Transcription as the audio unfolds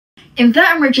In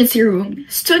the emergency room,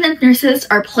 student nurses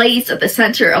are placed at the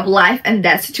center of life and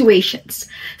death situations,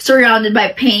 surrounded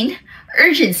by pain,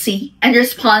 urgency, and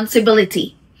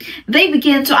responsibility. They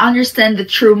begin to understand the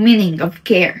true meaning of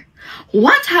care.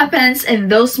 What happens in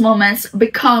those moments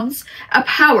becomes a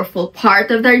powerful part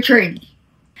of their journey.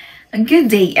 Good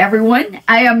day, everyone.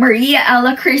 I am Maria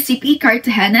Ella Kirsty P.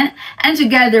 Cartagena, and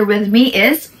together with me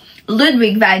is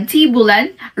Ludwig Van T.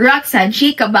 Bulan, ROXAN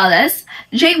G. CABALES,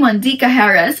 JAMON D.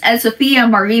 CAJERAS, and Sophia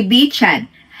Marie B. Chen.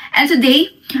 And today,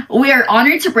 we are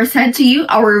honored to present to you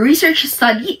our research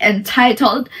study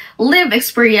entitled Lived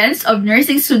Experience of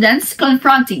Nursing Students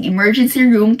Confronting Emergency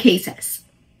Room Cases.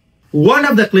 One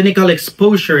of the clinical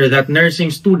exposure that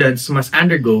nursing students must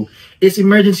undergo is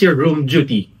emergency room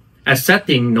duty, a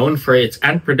setting known for its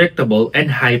unpredictable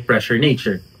and high-pressure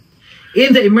nature.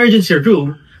 In the emergency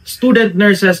room, student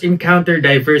nurses encounter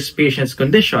diverse patients'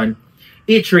 conditions,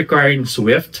 each requiring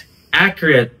swift,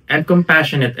 accurate, and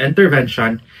compassionate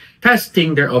intervention,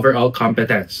 testing their overall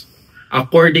competence.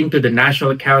 According to the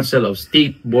National Council of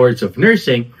State Boards of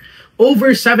Nursing,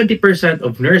 over 70%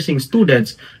 of nursing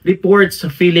students reports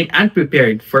feeling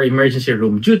unprepared for emergency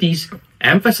room duties,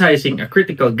 emphasizing a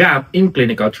critical gap in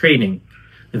clinical training.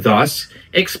 Thus,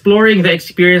 exploring the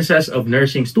experiences of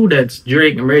nursing students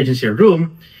during emergency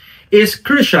room is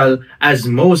crucial as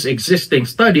most existing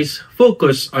studies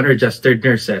focus on registered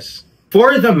nurses.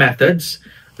 For the methods,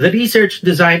 the research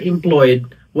design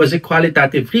employed was a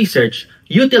qualitative research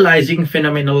utilizing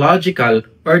phenomenological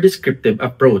or descriptive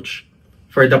approach.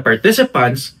 For the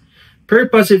participants,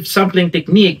 purposive sampling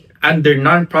technique under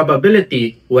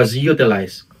non-probability was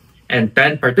utilized, and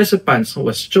 10 participants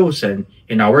was chosen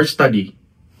in our study.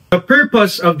 The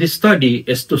purpose of this study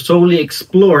is to solely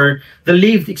explore the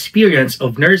lived experience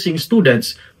of nursing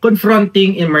students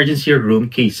confronting emergency room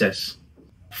cases.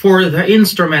 For the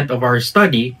instrument of our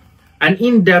study, an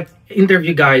in-depth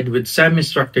interview guide with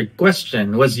semi-structured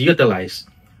question was utilized,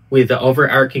 with the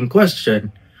overarching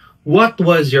question, what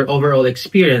was your overall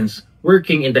experience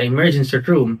working in the emergency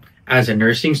room as a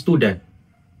nursing student?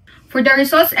 For the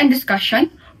results and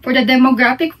discussion, for the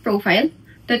demographic profile,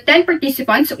 the 10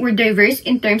 participants were diverse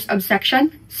in terms of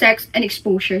section, sex, and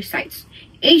exposure sites.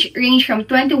 Age ranged from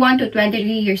 21 to 23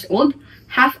 years old.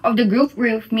 Half of the group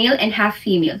were male and half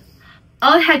female.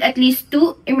 All had at least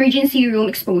 2 emergency room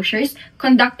exposures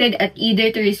conducted at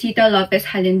either Teresita Lopez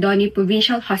Halindoni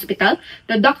Provincial Hospital,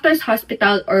 the Doctor's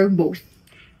Hospital, or both.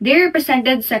 They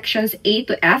represented sections A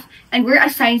to F and were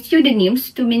assigned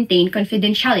pseudonyms to maintain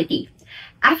confidentiality.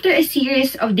 After a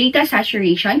series of data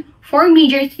saturation, 4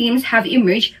 major themes have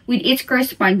emerged with its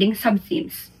corresponding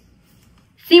sub-themes.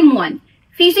 Theme 1.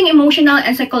 Facing emotional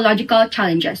and psychological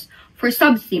challenges. For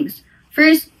sub-themes,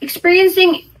 first,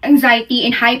 experiencing anxiety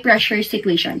in high-pressure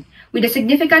situation. With a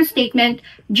significant statement,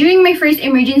 during my first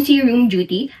emergency room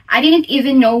duty, I didn't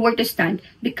even know where to stand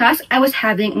because I was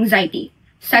having anxiety.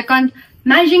 Second,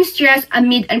 managing stress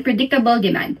amid unpredictable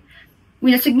demand.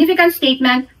 With a significant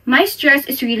statement, my stress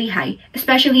is really high,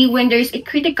 especially when there's a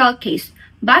critical case,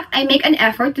 but I make an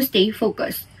effort to stay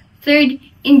focused. Third,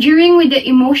 enduring with the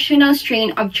emotional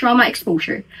strain of trauma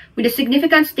exposure. With a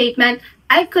significant statement,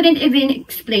 I couldn't even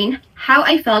explain how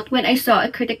I felt when I saw a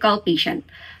critical patient.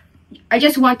 I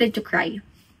just wanted to cry.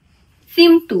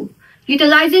 Theme 2.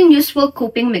 Utilizing useful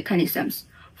coping mechanisms.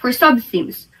 For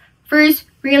sub-themes. First,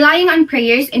 relying on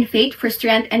prayers and faith for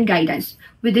strength and guidance.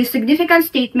 With a significant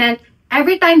statement,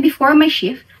 every time before my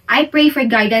shift, I pray for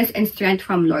guidance and strength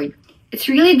from Lord. It's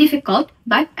really difficult,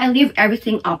 but I leave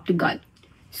everything up to God.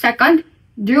 Second,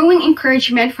 drawing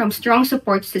encouragement from strong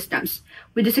support systems.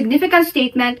 With a significant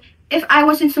statement, if I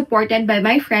wasn't supported by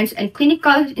my friends and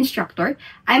clinical instructor,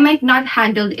 I might not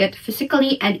handle it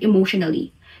physically and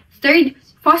emotionally. Third,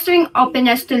 fostering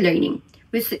openness to learning.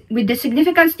 With the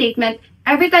significant statement,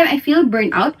 every time I feel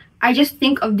burnout, I just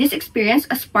think of this experience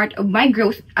as part of my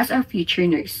growth as a future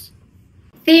nurse.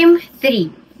 Theme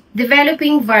 3.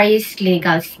 Developing various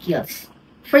clinical skills.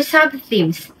 For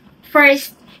sub-themes,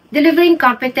 first, delivering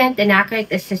competent and accurate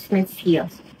assessment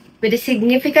skills. With a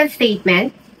significant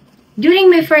statement, during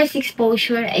my first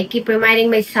exposure, I keep reminding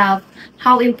myself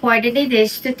how important it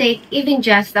is to take even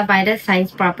just the vital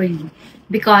signs properly,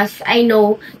 because I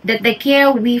know that the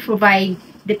care we provide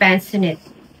depends on it.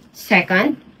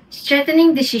 Second,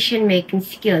 strengthening decision-making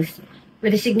skills.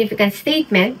 With a significant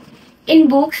statement, in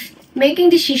books, making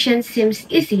decisions seems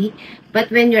easy,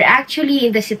 but when you're actually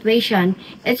in the situation,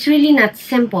 it's really not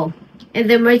simple. In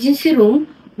the emergency room,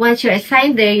 once you're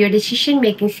assigned there, your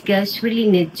decision-making skills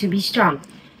really need to be strong.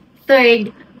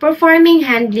 Third, performing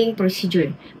handling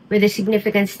procedure. With a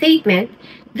significant statement,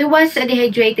 there was a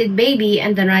dehydrated baby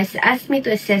and the nurse asked me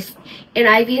to assist in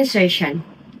IV insertion.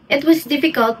 It was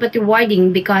difficult but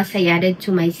rewarding because I added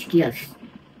to my skills.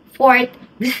 Fourth,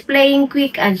 displaying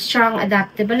quick and strong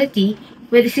adaptability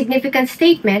with a significant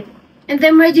statement. In the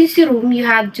emergency room, you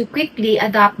have to quickly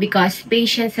adapt because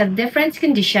patients have different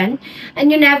conditions and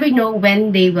you never know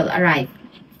when they will arrive.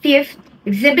 Fifth,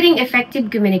 exhibiting effective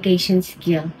communication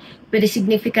skill. With a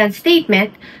significant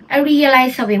statement, I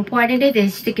realized how important it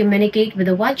is to communicate with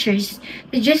the watchers,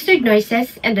 registered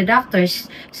nurses, and the doctors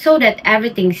so that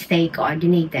everything stays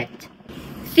coordinated.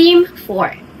 Theme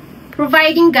 4.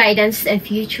 Providing guidance and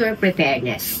future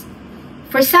preparedness.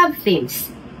 For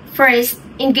sub-themes, first,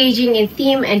 engaging in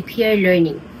theme and peer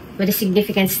learning. With a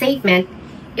significant statement,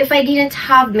 if I didn't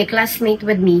have my classmate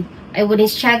with me, I wouldn't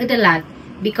struggle a lot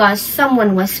because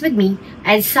someone was with me,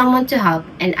 I had someone to help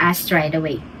and ask right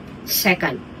away.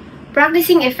 Second,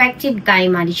 practicing effective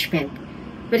time management.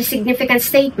 With a significant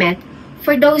statement,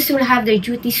 for those who will have their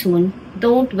duty soon,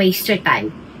 don't waste your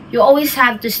time. You always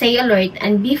have to stay alert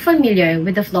and be familiar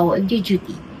with the flow of your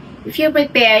duty. If you're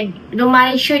prepared, you'll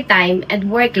manage your time and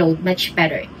workload much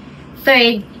better.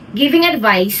 Third, giving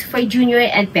advice for junior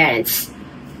and parents.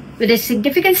 With a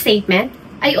significant statement,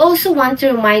 I also want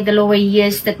to remind the lower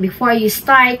years that before you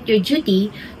start your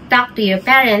duty, talk to your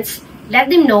parents. Let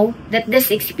them know that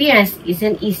this experience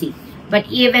isn't easy, but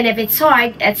even if it's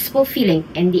hard, it's fulfilling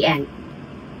in the end.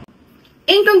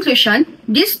 In conclusion,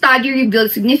 this study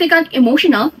revealed significant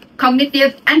emotional,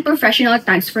 cognitive, and professional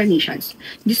transformations.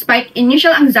 Despite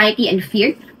initial anxiety and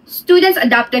fear, students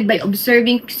adapted by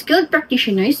observing skilled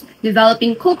practitioners,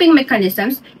 developing coping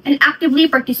mechanisms, and actively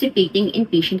participating in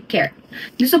patient care.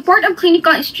 The support of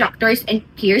clinical instructors and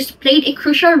peers played a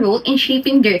crucial role in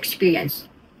shaping their experience.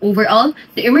 Overall,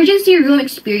 the emergency room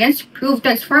experience proved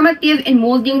transformative in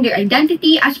molding their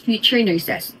identity as future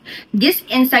nurses. These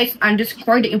insights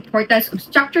underscore the importance of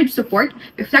structured support,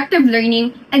 reflective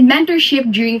learning, and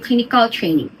mentorship during clinical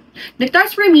training. The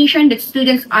transformation that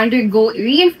students undergo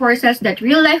reinforces that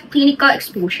real-life clinical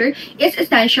exposure is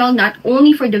essential not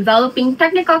only for developing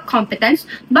technical competence,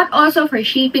 but also for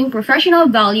shaping professional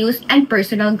values and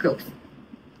personal growth.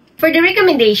 For the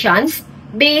recommendations,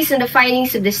 based on the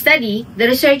findings of the study, the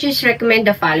researchers recommend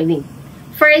the following.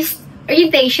 First,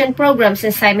 orientation programs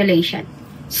and simulation.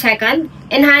 Second,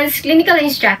 enhance clinical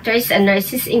instructors and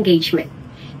nurses' engagement.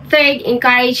 Third,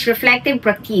 encourage reflective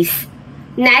practice.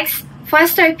 Next,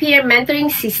 foster peer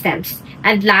mentoring systems.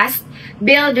 And last,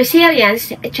 build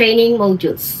resilience training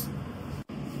modules.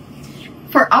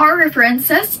 For our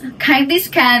references, kindly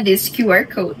scan this QR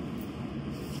code.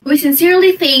 We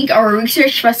sincerely thank our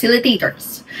research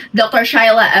facilitators, Dr.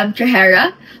 Sheilla M.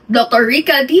 Trajera, Dr.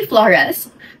 Rica D.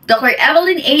 Flores, Dr.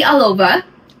 Evelyn A. Alova,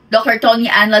 Dr. Tony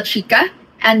Ann Lachica,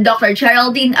 and Dr.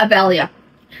 Geraldine Abelia.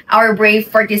 Our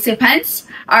brave participants,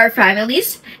 our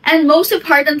families, and most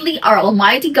importantly, our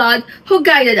Almighty God who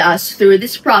guided us through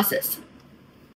this process.